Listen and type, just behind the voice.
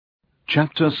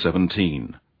Chapter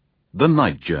 17. The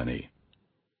Night Journey.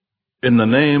 In the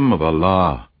name of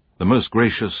Allah, the most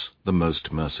gracious, the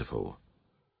most merciful.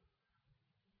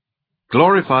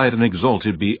 Glorified and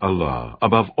exalted be Allah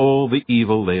above all the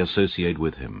evil they associate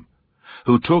with him,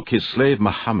 who took his slave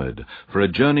Muhammad for a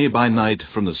journey by night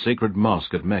from the sacred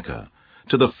mosque at Mecca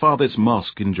to the farthest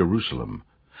mosque in Jerusalem,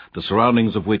 the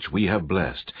surroundings of which we have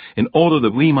blessed, in order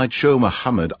that we might show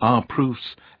Muhammad our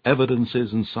proofs,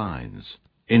 evidences, and signs.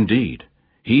 Indeed,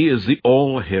 he is the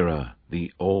all-hearer,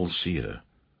 the all-seer.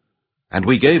 And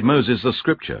we gave Moses the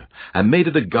scripture, and made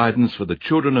it a guidance for the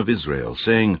children of Israel,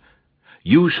 saying,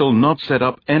 You shall not set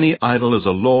up any idol as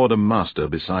a lord and master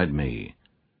beside me.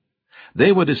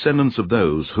 They were descendants of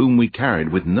those whom we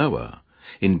carried with Noah.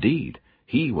 Indeed,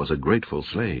 he was a grateful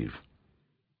slave.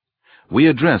 We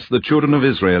address the children of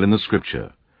Israel in the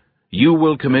scripture, You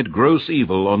will commit gross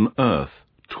evil on earth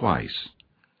twice.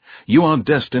 You are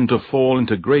destined to fall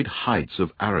into great heights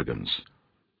of arrogance.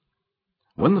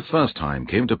 When the first time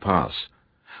came to pass,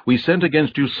 we sent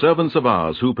against you servants of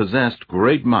ours who possessed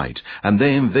great might, and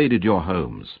they invaded your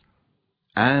homes.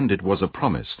 And it was a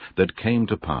promise that came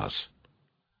to pass.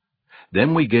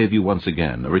 Then we gave you once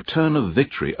again a return of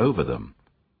victory over them.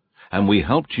 And we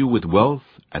helped you with wealth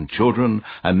and children,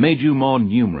 and made you more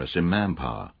numerous in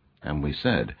manpower. And we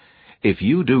said, If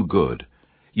you do good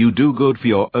for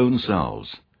your own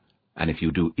selves. And if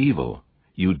you do evil,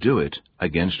 you do it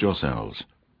against yourselves.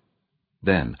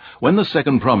 Then, when the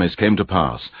second promise came to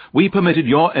pass, we permitted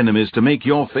your enemies to make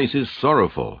your faces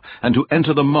sorrowful, and to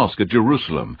enter the mosque at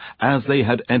Jerusalem, as they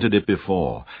had entered it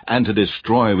before, and to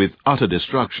destroy with utter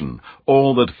destruction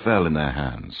all that fell in their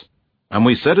hands. And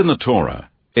we said in the Torah,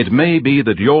 It may be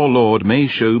that your Lord may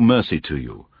show mercy to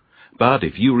you, but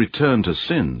if you return to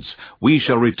sins, we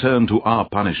shall return to our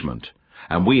punishment.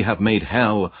 And we have made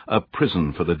hell a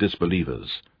prison for the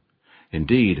disbelievers.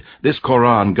 Indeed, this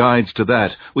Koran guides to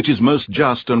that which is most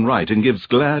just and right, and gives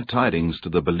glad tidings to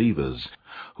the believers,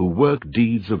 who work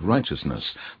deeds of righteousness,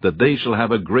 that they shall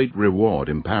have a great reward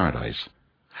in paradise.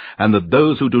 And that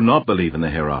those who do not believe in the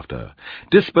hereafter,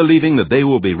 disbelieving that they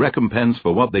will be recompensed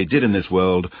for what they did in this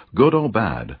world, good or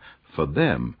bad, for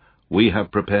them we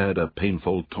have prepared a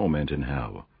painful torment in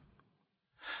hell.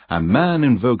 And man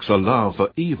invokes Allah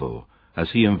for evil,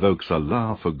 as he invokes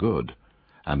Allah for good,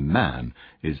 and man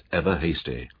is ever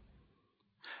hasty.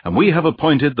 And we have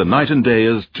appointed the night and day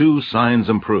as two signs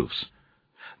and proofs.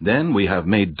 Then we have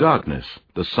made darkness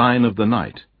the sign of the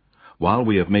night, while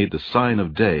we have made the sign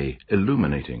of day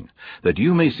illuminating, that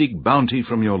you may seek bounty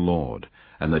from your Lord,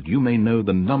 and that you may know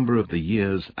the number of the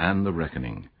years and the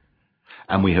reckoning.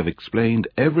 And we have explained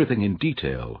everything in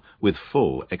detail, with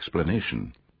full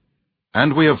explanation.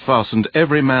 And we have fastened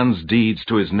every man's deeds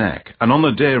to his neck, and on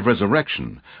the day of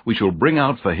resurrection we shall bring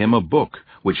out for him a book,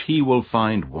 which he will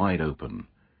find wide open.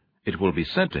 It will be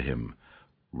said to him,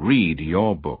 Read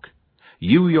your book.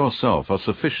 You yourself are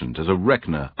sufficient as a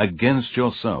reckoner against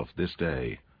yourself this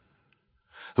day.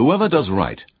 Whoever does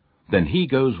right, then he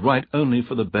goes right only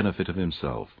for the benefit of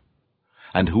himself.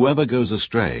 And whoever goes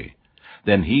astray,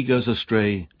 then he goes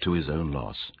astray to his own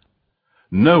loss.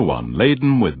 No one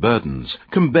laden with burdens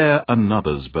can bear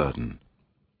another's burden.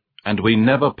 And we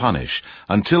never punish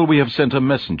until we have sent a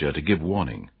messenger to give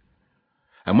warning.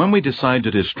 And when we decide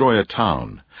to destroy a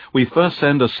town, we first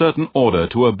send a certain order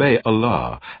to obey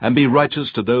Allah and be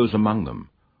righteous to those among them.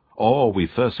 Or we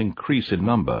first increase in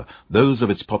number those of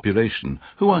its population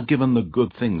who are given the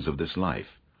good things of this life.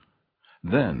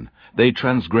 Then they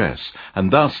transgress, and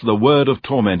thus the word of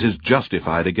torment is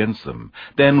justified against them.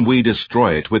 Then we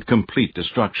destroy it with complete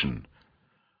destruction.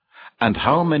 And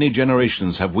how many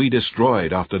generations have we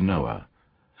destroyed after Noah?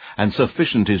 And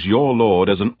sufficient is your Lord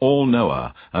as an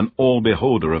all-knower, an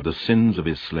all-beholder of the sins of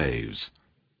his slaves.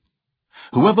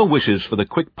 Whoever wishes for the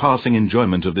quick passing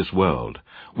enjoyment of this world,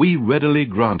 we readily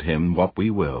grant him what we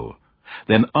will.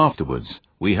 Then afterwards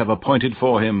we have appointed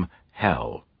for him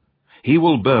hell. He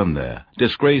will burn there,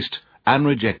 disgraced and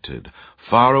rejected,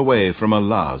 far away from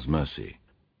Allah's mercy.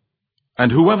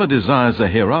 And whoever desires the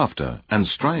hereafter and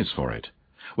strives for it,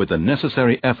 with the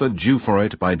necessary effort due for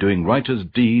it by doing righteous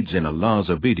deeds in Allah's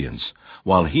obedience,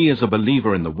 while he is a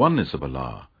believer in the oneness of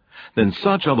Allah, then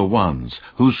such are the ones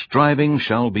whose striving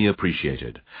shall be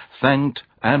appreciated, thanked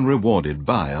and rewarded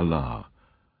by Allah.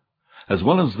 As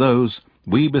well as those,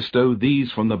 we bestow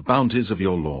these from the bounties of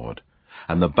your Lord,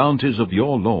 and the bounties of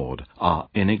your Lord are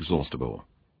inexhaustible.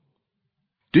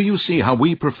 Do you see how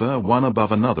we prefer one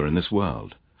above another in this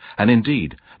world? And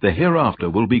indeed, the hereafter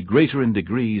will be greater in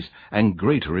degrees and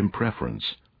greater in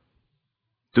preference.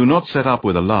 Do not set up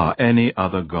with Allah any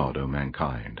other god, O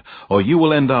mankind, or you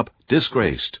will end up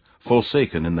disgraced,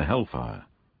 forsaken in the hellfire.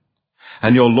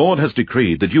 And your Lord has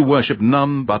decreed that you worship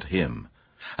none but him,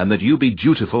 and that you be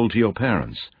dutiful to your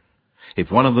parents. If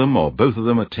one of them or both of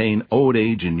them attain old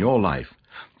age in your life,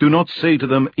 do not say to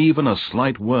them even a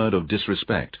slight word of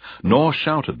disrespect, nor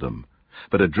shout at them,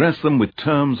 but address them with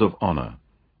terms of honor.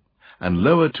 And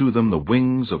lower to them the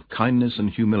wings of kindness and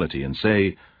humility, and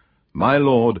say, My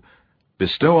Lord,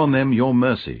 bestow on them your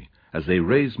mercy, as they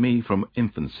raised me from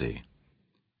infancy.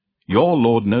 Your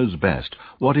Lord knows best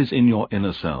what is in your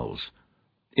inner selves.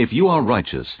 If you are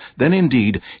righteous, then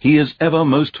indeed he is ever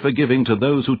most forgiving to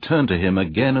those who turn to him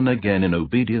again and again in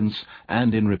obedience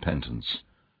and in repentance.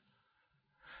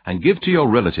 And give to your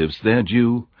relatives their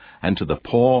due, and to the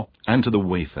poor and to the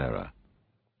wayfarer.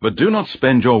 But do not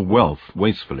spend your wealth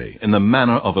wastefully in the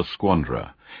manner of a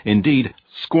squanderer. Indeed,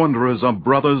 squanderers are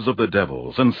brothers of the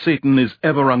devils, and Satan is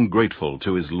ever ungrateful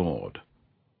to his Lord.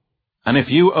 And if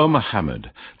you, O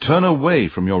Muhammad, turn away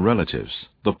from your relatives,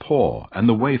 the poor and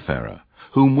the wayfarer,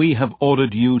 whom we have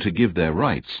ordered you to give their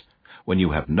rights, when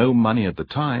you have no money at the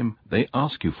time, they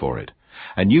ask you for it,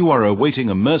 and you are awaiting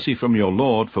a mercy from your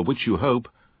Lord for which you hope,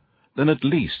 then at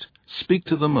least speak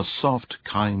to them a soft,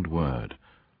 kind word.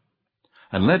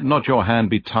 And let not your hand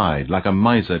be tied like a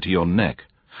miser to your neck,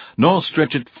 nor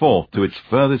stretch it forth to its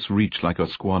furthest reach like a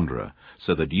squanderer,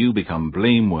 so that you become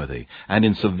blameworthy and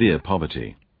in severe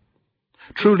poverty.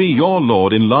 Truly your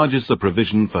Lord enlarges the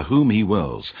provision for whom he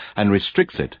wills, and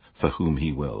restricts it for whom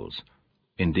he wills.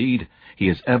 Indeed, he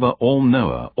is ever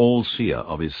all-knower, all-seer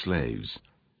of his slaves.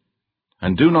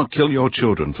 And do not kill your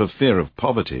children for fear of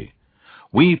poverty.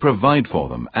 We provide for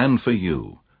them and for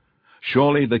you.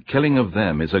 Surely the killing of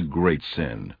them is a great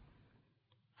sin.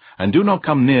 And do not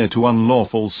come near to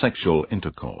unlawful sexual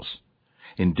intercourse.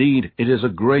 Indeed, it is a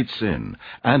great sin,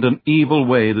 and an evil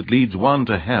way that leads one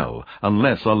to hell,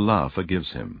 unless Allah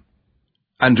forgives him.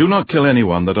 And do not kill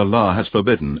anyone that Allah has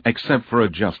forbidden, except for a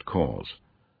just cause.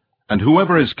 And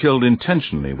whoever is killed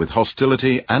intentionally with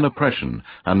hostility and oppression,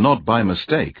 and not by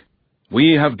mistake,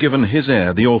 we have given his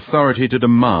heir the authority to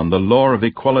demand the law of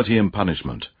equality in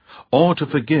punishment, or to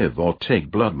forgive or take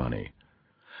blood money.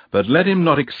 But let him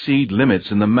not exceed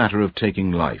limits in the matter of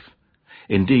taking life.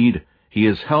 Indeed, he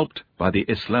is helped by the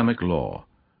Islamic law.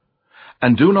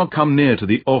 And do not come near to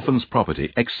the orphan's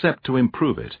property, except to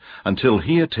improve it, until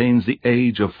he attains the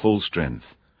age of full strength,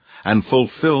 and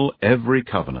fulfill every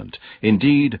covenant.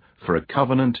 Indeed, for a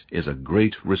covenant is a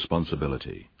great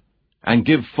responsibility. And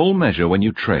give full measure when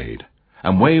you trade,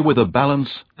 and weigh with a balance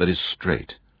that is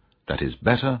straight, that is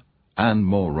better and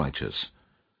more righteous.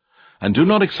 And do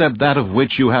not accept that of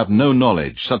which you have no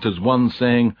knowledge, such as one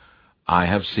saying, I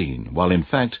have seen, while in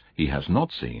fact he has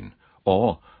not seen,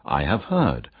 or I have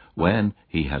heard, when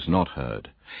he has not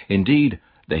heard. Indeed,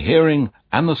 the hearing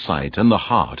and the sight and the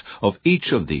heart of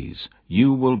each of these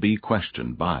you will be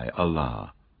questioned by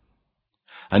Allah.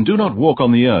 And do not walk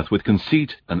on the earth with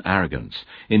conceit and arrogance.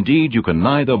 Indeed, you can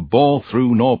neither bore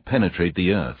through nor penetrate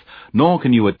the earth, nor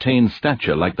can you attain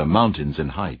stature like the mountains in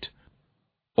height.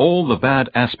 All the bad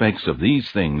aspects of these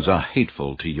things are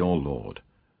hateful to your Lord.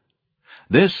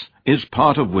 This is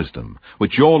part of wisdom,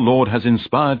 which your Lord has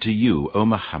inspired to you, O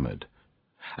Muhammad.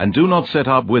 And do not set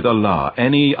up with Allah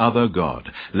any other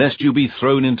god, lest you be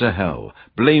thrown into hell,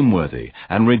 blameworthy,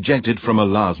 and rejected from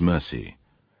Allah's mercy.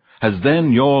 Has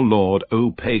then your Lord,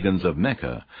 O pagans of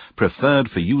Mecca, preferred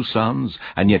for you sons,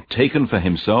 and yet taken for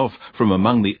himself from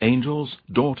among the angels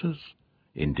daughters?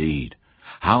 Indeed,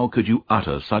 how could you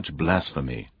utter such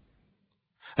blasphemy?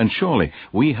 And surely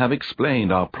we have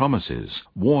explained our promises,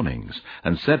 warnings,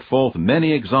 and set forth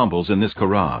many examples in this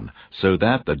Quran, so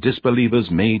that the disbelievers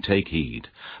may take heed,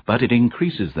 but it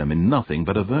increases them in nothing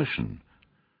but aversion.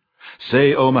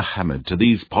 Say, O Muhammad, to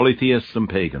these polytheists and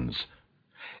pagans,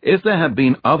 if there had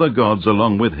been other gods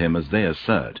along with him as they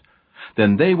assert,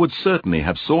 then they would certainly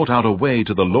have sought out a way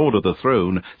to the Lord of the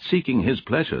throne, seeking his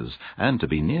pleasures, and to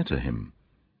be near to him.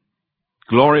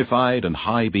 Glorified and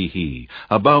high be he,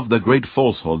 above the great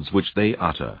falsehoods which they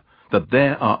utter, that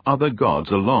there are other gods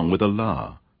along with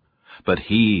Allah. But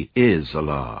he is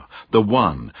Allah, the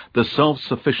one, the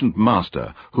self-sufficient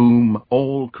Master, whom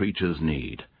all creatures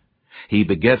need. He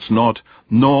begets not,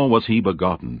 nor was he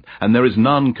begotten, and there is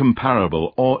none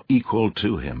comparable or equal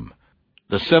to him.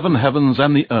 The 7 heavens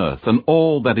and the earth, and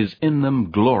all that is in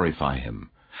them, glorify him,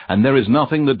 and there is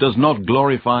nothing that does not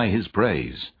glorify his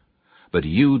praise. But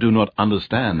you do not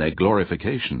understand their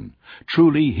glorification.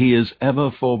 Truly he is ever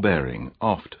forbearing,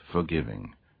 oft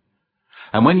forgiving.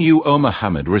 And when you, O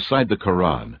Muhammad, recite the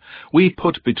Quran, we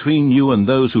put between you and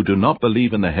those who do not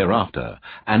believe in the hereafter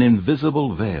an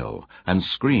invisible veil, and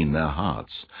screen their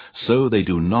hearts, so they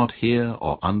do not hear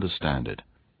or understand it.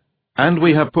 And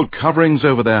we have put coverings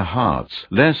over their hearts,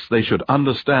 lest they should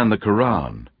understand the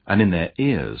Quran, and in their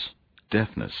ears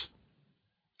deafness.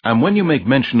 And when you make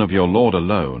mention of your Lord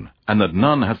alone, and that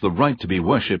none has the right to be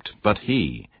worshipped but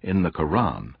He in the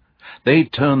Quran, they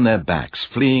turn their backs,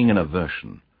 fleeing in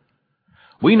aversion.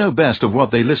 We know best of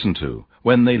what they listen to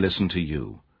when they listen to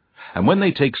you. And when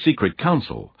they take secret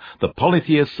counsel, the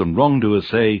polytheists and wrongdoers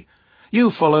say,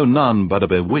 "You follow none but a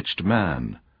bewitched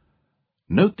man."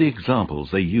 Note the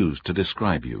examples they use to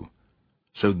describe you.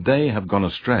 So they have gone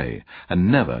astray,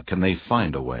 and never can they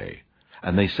find a way.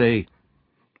 And they say,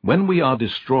 "When we are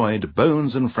destroyed,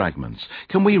 bones and fragments,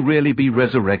 can we really be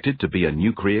resurrected to be a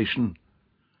new creation?"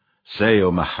 Say,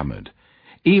 O Muhammad,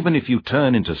 even if you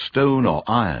turn into stone or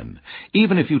iron,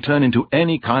 even if you turn into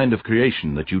any kind of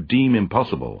creation that you deem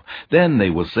impossible, then they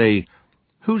will say,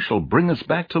 "Who shall bring us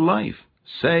back to life?"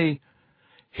 Say,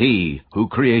 "He who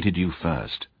created you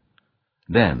first."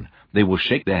 Then they will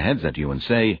shake their heads at you and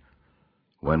say,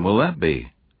 "When will that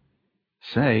be?"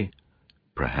 Say,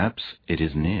 "Perhaps it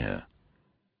is near."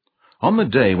 On the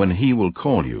day when He will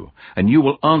call you, and you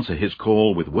will answer His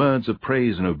call with words of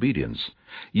praise and obedience,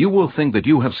 you will think that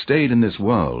you have stayed in this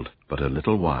world but a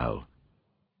little while.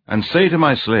 And say to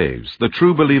my slaves, the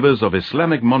true believers of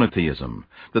Islamic monotheism,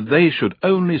 that they should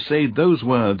only say those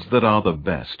words that are the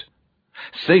best.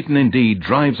 Satan indeed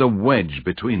drives a wedge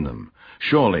between them.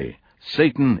 Surely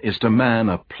Satan is to man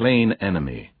a plain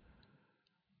enemy.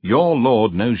 Your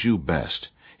Lord knows you best.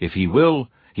 If He will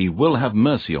have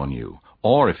mercy on you,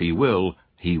 or if He will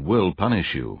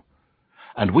punish you.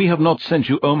 And we have not sent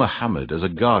you, O Muhammad, as a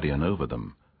guardian over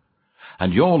them.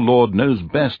 And your Lord knows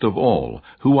best of all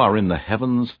who are in the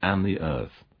heavens and the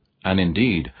earth. And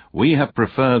indeed, we have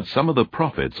preferred some of the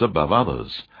prophets above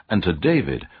others, and to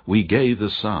David we gave the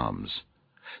Psalms.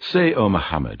 Say, O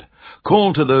Muhammad,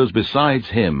 call to those besides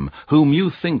Him whom you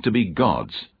think to be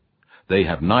gods. They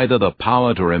have neither the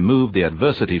power to remove the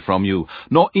adversity from you,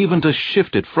 nor even to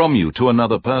shift it from you to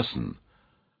another person.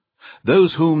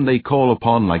 Those whom they call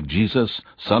upon, like Jesus,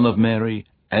 son of Mary,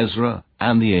 Ezra,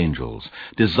 and the angels,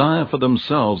 desire for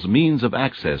themselves means of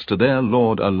access to their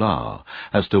Lord Allah,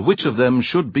 as to which of them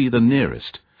should be the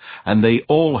nearest, and they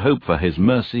all hope for His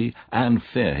mercy and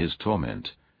fear His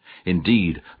torment.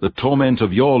 Indeed, the torment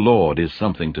of your Lord is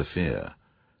something to fear.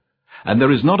 And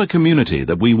there is not a community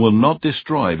that we will not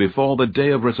destroy before the day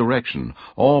of resurrection,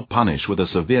 or punish with a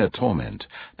severe torment.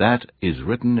 That is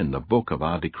written in the book of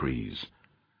our decrees.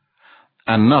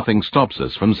 And nothing stops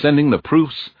us from sending the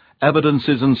proofs,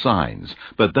 evidences, and signs,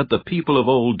 but that the people of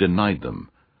old denied them.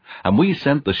 And we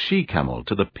sent the she-camel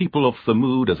to the people of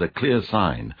Thamud as a clear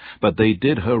sign, but they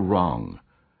did her wrong.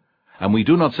 And we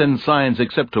do not send signs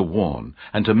except to warn,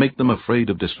 and to make them afraid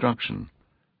of destruction.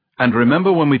 And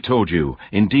remember when we told you,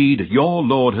 indeed, your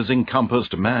Lord has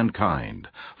encompassed mankind,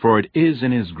 for it is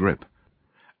in His grip.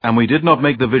 And we did not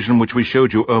make the vision which we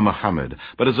showed you, O Muhammad,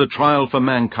 but as a trial for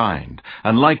mankind,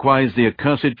 and likewise the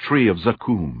accursed tree of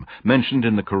Zaqqum, mentioned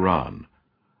in the Quran.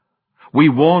 We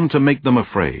warn to make them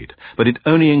afraid, but it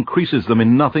only increases them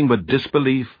in nothing but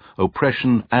disbelief,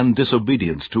 oppression, and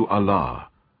disobedience to Allah.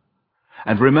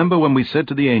 And remember when we said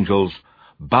to the angels,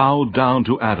 "Bow down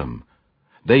to Adam."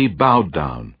 They bowed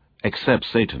down, except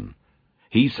Satan.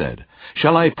 He said,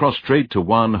 "Shall I prostrate to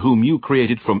one whom you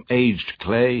created from aged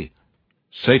clay?"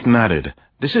 Satan added,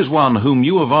 "This is one whom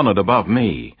you have honored above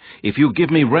me. If you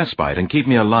give me respite and keep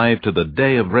me alive to the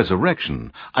day of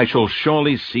resurrection, I shall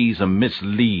surely seize and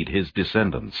mislead his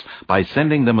descendants by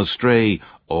sending them astray,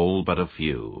 all but a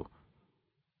few."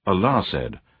 Allah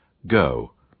said,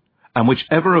 "Go, and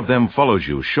whichever of them follows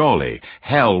you, surely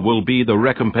hell will be the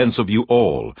recompense of you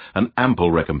all, an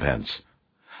ample recompense.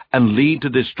 And lead to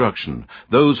destruction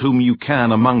those whom you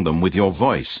can among them with your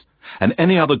voice, and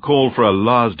any other call for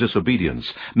Allah's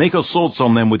disobedience. Make assaults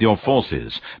on them with your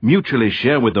forces. Mutually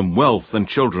share with them wealth and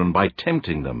children by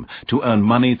tempting them to earn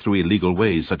money through illegal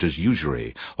ways such as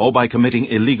usury, or by committing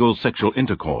illegal sexual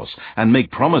intercourse, and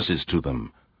make promises to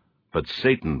them. But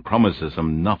Satan promises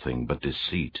them nothing but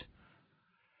deceit.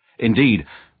 Indeed,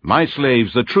 my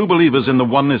slaves, the true believers in the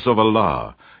oneness of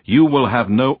Allah, you will have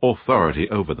no authority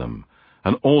over them,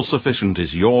 and all-sufficient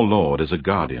is your Lord as a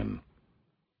guardian.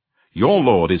 Your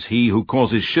Lord is He who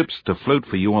causes ships to float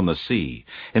for you on the sea,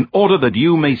 in order that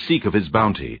you may seek of His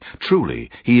bounty. Truly,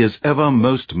 He is ever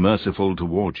most merciful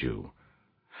toward you.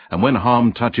 And when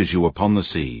harm touches you upon the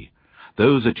sea,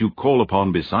 those that you call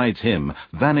upon besides Him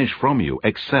vanish from you,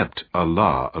 except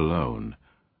Allah alone.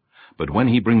 But when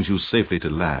He brings you safely to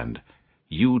land,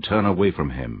 you turn away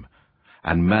from Him,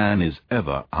 and man is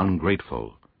ever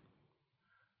ungrateful.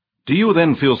 Do you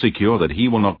then feel secure that he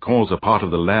will not cause a part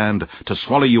of the land to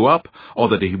swallow you up, or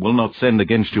that he will not send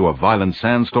against you a violent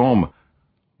sandstorm?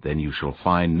 Then you shall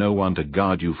find no one to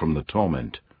guard you from the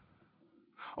torment.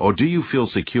 Or do you feel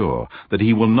secure that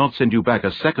he will not send you back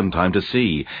a second time to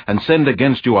sea, and send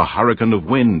against you a hurricane of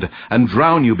wind, and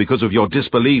drown you because of your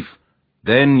disbelief?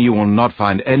 Then you will not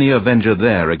find any avenger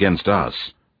there against us.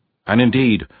 And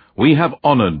indeed, we have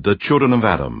honored the children of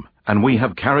Adam, and we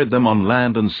have carried them on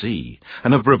land and sea,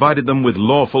 and have provided them with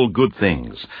lawful good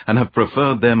things, and have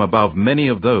preferred them above many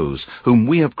of those whom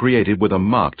we have created with a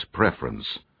marked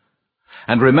preference.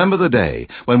 And remember the day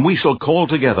when we shall call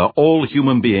together all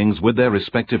human beings with their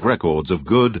respective records of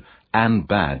good and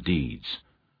bad deeds.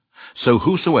 So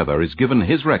whosoever is given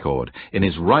his record in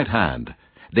his right hand,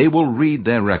 they will read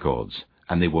their records,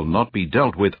 and they will not be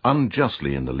dealt with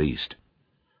unjustly in the least.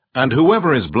 And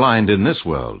whoever is blind in this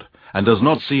world, and does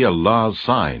not see Allah's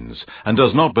signs, and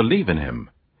does not believe in him,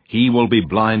 he will be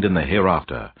blind in the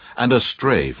hereafter, and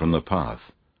astray from the path.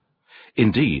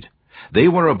 Indeed, they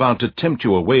were about to tempt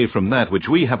you away from that which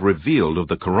we have revealed of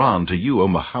the Quran to you, O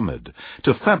Muhammad,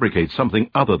 to fabricate something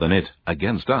other than it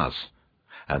against us.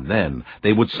 And then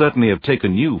they would certainly have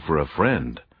taken you for a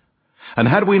friend. And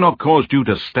had we not caused you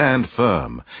to stand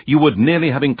firm, you would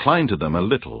nearly have inclined to them a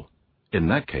little. In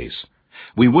that case,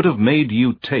 we would have made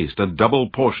you taste a double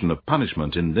portion of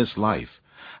punishment in this life,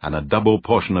 and a double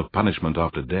portion of punishment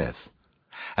after death.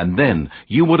 And then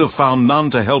you would have found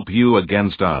none to help you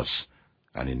against us.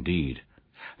 And indeed,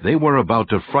 they were about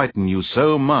to frighten you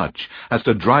so much as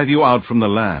to drive you out from the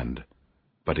land.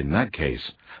 But in that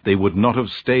case, they would not have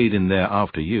stayed in there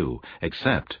after you,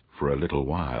 except for a little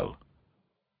while.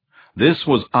 This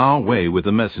was our way with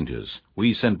the messengers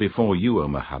we sent before you, O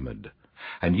Muhammad,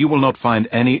 and you will not find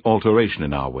any alteration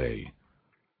in our way.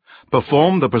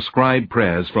 Perform the prescribed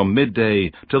prayers from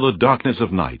midday till the darkness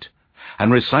of night,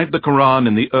 and recite the Quran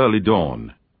in the early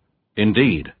dawn.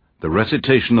 Indeed, the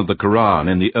recitation of the Quran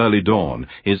in the early dawn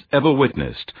is ever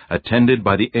witnessed, attended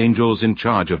by the angels in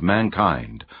charge of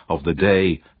mankind, of the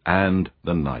day and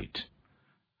the night.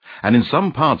 And in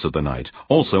some parts of the night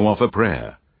also offer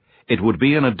prayer. It would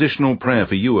be an additional prayer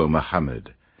for you, O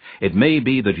Muhammad. It may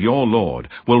be that your Lord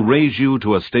will raise you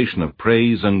to a station of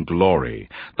praise and glory,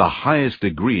 the highest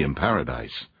degree in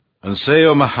paradise. And say,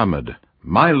 O Muhammad,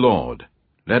 my Lord,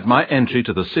 let my entry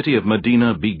to the city of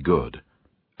Medina be good.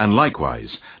 And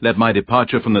likewise, let my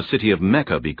departure from the city of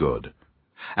Mecca be good.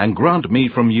 And grant me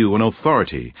from you an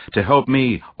authority to help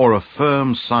me, or a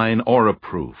firm sign or a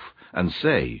proof, and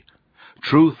say,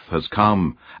 truth has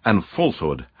come, and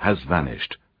falsehood has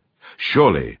vanished.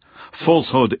 Surely,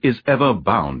 falsehood is ever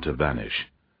bound to vanish.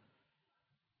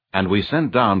 And we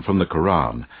sent down from the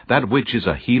Quran that which is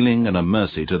a healing and a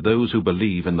mercy to those who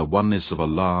believe in the oneness of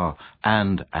Allah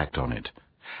and act on it.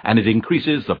 And it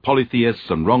increases the polytheists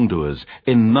and wrongdoers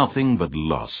in nothing but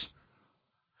loss.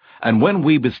 And when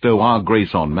we bestow our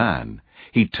grace on man,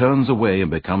 he turns away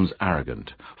and becomes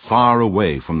arrogant, far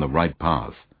away from the right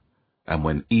path. And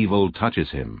when evil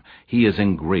touches him, he is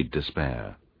in great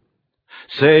despair.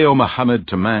 Say, O Muhammad,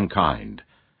 to mankind,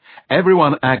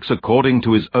 everyone acts according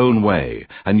to his own way,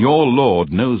 and your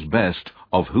Lord knows best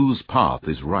of whose path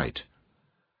is right.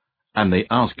 And they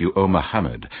ask you, O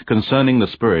Muhammad, concerning the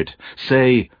Spirit,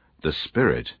 say, the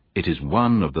Spirit, it is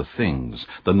one of the things,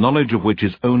 the knowledge of which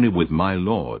is only with my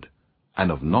Lord,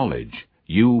 and of knowledge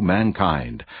you,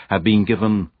 mankind, have been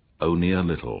given only a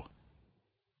little.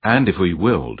 And if we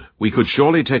willed, we could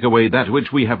surely take away that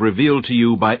which we have revealed to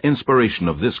you by inspiration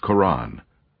of this Quran.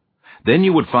 Then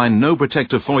you would find no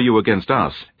protector for you against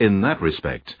us, in that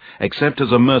respect, except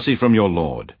as a mercy from your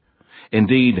Lord.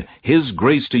 Indeed, his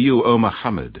grace to you, O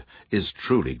Muhammad, is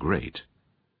truly great.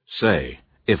 Say,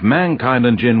 if mankind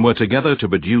and jinn were together to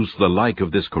produce the like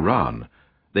of this Quran,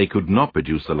 they could not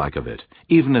produce the like of it,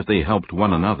 even if they helped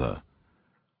one another.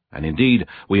 And indeed,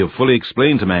 we have fully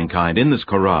explained to mankind in this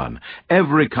Quran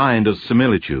every kind of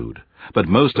similitude, but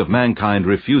most of mankind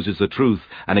refuses the truth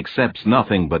and accepts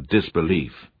nothing but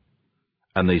disbelief.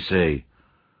 And they say,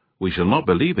 we shall not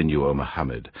believe in you, O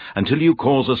Muhammad, until you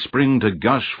cause a spring to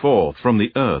gush forth from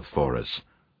the earth for us.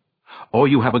 Or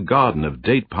you have a garden of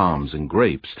date palms and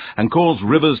grapes, and cause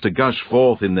rivers to gush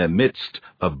forth in their midst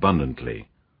abundantly.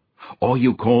 Or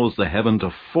you cause the heaven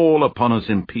to fall upon us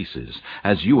in pieces,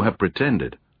 as you have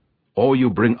pretended. Or you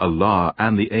bring Allah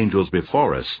and the angels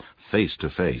before us, face to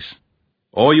face.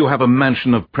 Or you have a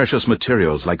mansion of precious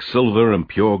materials like silver and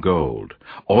pure gold.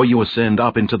 Or you ascend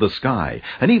up into the sky,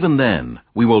 and even then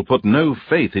we will put no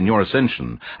faith in your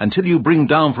ascension until you bring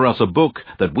down for us a book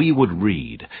that we would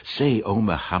read. Say, O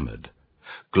Muhammad,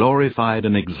 Glorified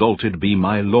and exalted be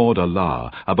my Lord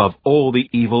Allah above all the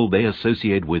evil they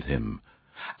associate with him.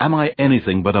 Am I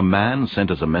anything but a man sent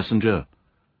as a messenger?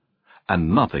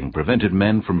 And nothing prevented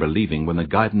men from believing when the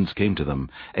guidance came to them,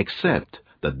 except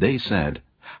that they said,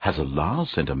 Has Allah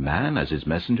sent a man as his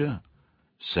messenger?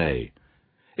 Say,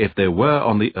 if there were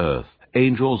on the earth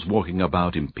angels walking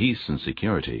about in peace and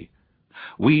security,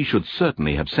 we should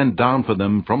certainly have sent down for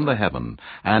them from the heaven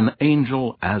an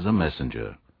angel as a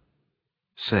messenger.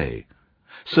 Say,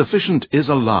 sufficient is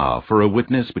Allah for a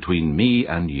witness between me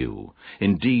and you.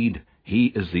 Indeed, He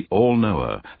is the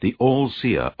All-Knower, the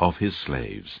All-Seer of His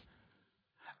slaves.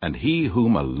 And he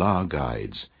whom Allah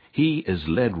guides, he is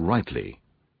led rightly,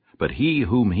 but he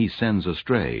whom He sends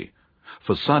astray,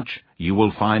 for such you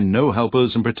will find no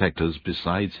helpers and protectors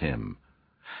besides Him.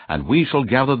 And we shall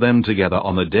gather them together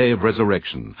on the day of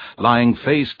resurrection, lying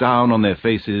face down on their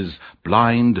faces,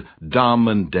 blind, dumb,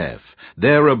 and deaf.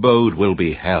 Their abode will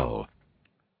be hell.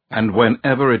 And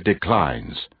whenever it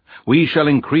declines, we shall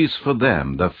increase for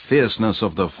them the fierceness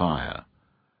of the fire.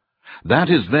 That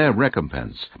is their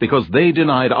recompense, because they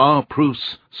denied our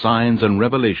proofs, signs, and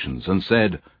revelations, and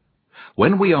said,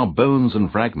 When we are bones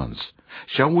and fragments,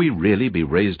 shall we really be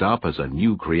raised up as a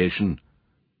new creation?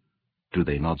 Do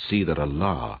they not see that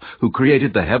Allah, who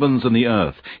created the heavens and the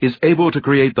earth, is able to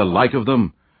create the like of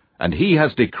them? And He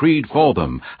has decreed for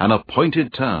them an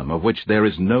appointed term of which there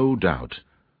is no doubt.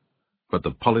 But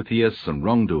the polytheists and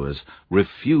wrongdoers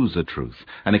refuse the truth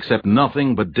and accept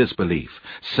nothing but disbelief.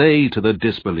 Say to the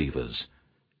disbelievers,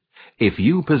 If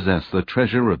you possess the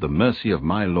treasure of the mercy of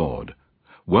my Lord,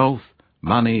 wealth,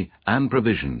 money, and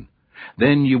provision,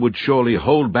 then you would surely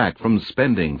hold back from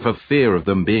spending for fear of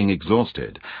them being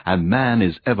exhausted, and man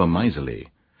is ever miserly.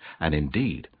 And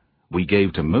indeed, we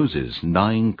gave to Moses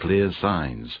 9 clear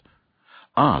signs.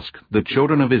 Ask the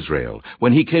children of Israel,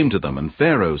 when he came to them, and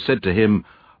Pharaoh said to him,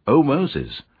 O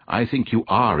Moses, I think you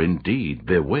are indeed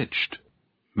bewitched.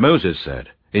 Moses said,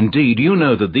 Indeed, you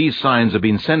know that these signs have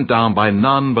been sent down by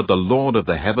none but the Lord of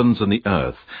the heavens and the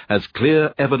earth, as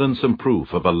clear evidence and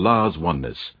proof of Allah's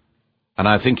oneness. And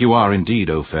I think you are indeed,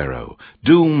 O Pharaoh,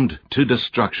 doomed to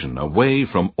destruction, away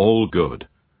from all good.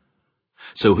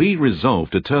 So he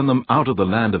resolved to turn them out of the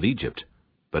land of Egypt,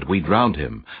 but we drowned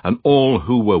him, and all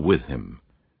who were with him.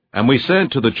 And we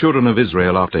said to the children of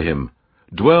Israel after him,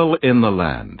 Dwell in the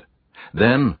land.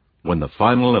 Then, when the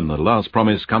final and the last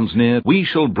promise comes near, we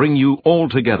shall bring you all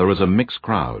together as a mixed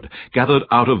crowd, gathered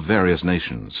out of various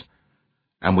nations.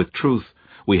 And with truth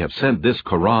we have sent this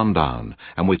Quran down,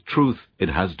 and with truth it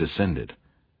has descended.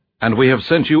 And we have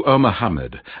sent you, O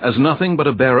Muhammad, as nothing but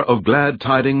a bearer of glad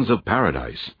tidings of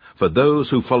paradise, for those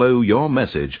who follow your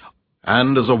message,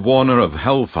 and as a warner of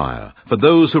hellfire, for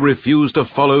those who refuse to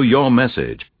follow your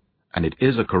message. And it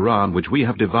is a Quran which we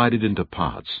have divided into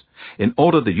parts, in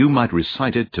order that you might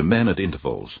recite it to men at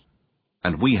intervals.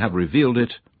 And we have revealed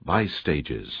it by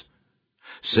stages.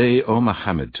 Say, O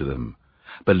Muhammad, to them,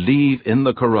 Believe in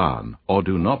the Quran, or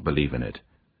do not believe in it.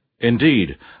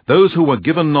 Indeed, those who were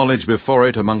given knowledge before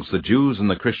it amongst the Jews and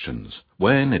the Christians,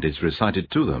 when it is recited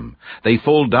to them, they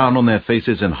fall down on their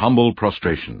faces in humble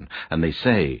prostration, and they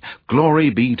say, Glory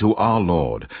be to our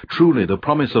Lord. Truly the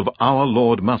promise of our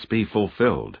Lord must be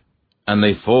fulfilled. And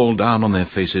they fall down on their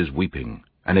faces weeping,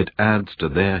 and it adds to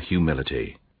their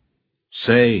humility.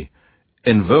 Say,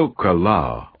 Invoke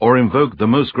Allah, or invoke the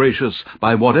Most Gracious,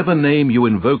 by whatever name you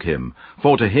invoke Him,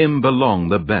 for to Him belong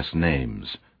the best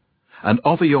names. And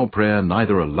offer your prayer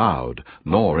neither aloud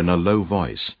nor in a low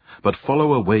voice, but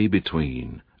follow a way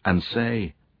between, and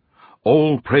say,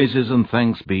 All praises and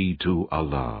thanks be to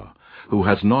Allah, who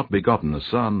has not begotten a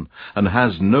son, and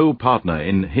has no partner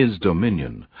in His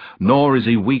dominion, nor is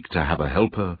He weak to have a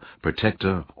helper,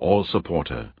 protector, or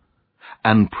supporter.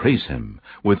 And praise Him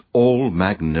with all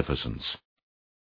magnificence.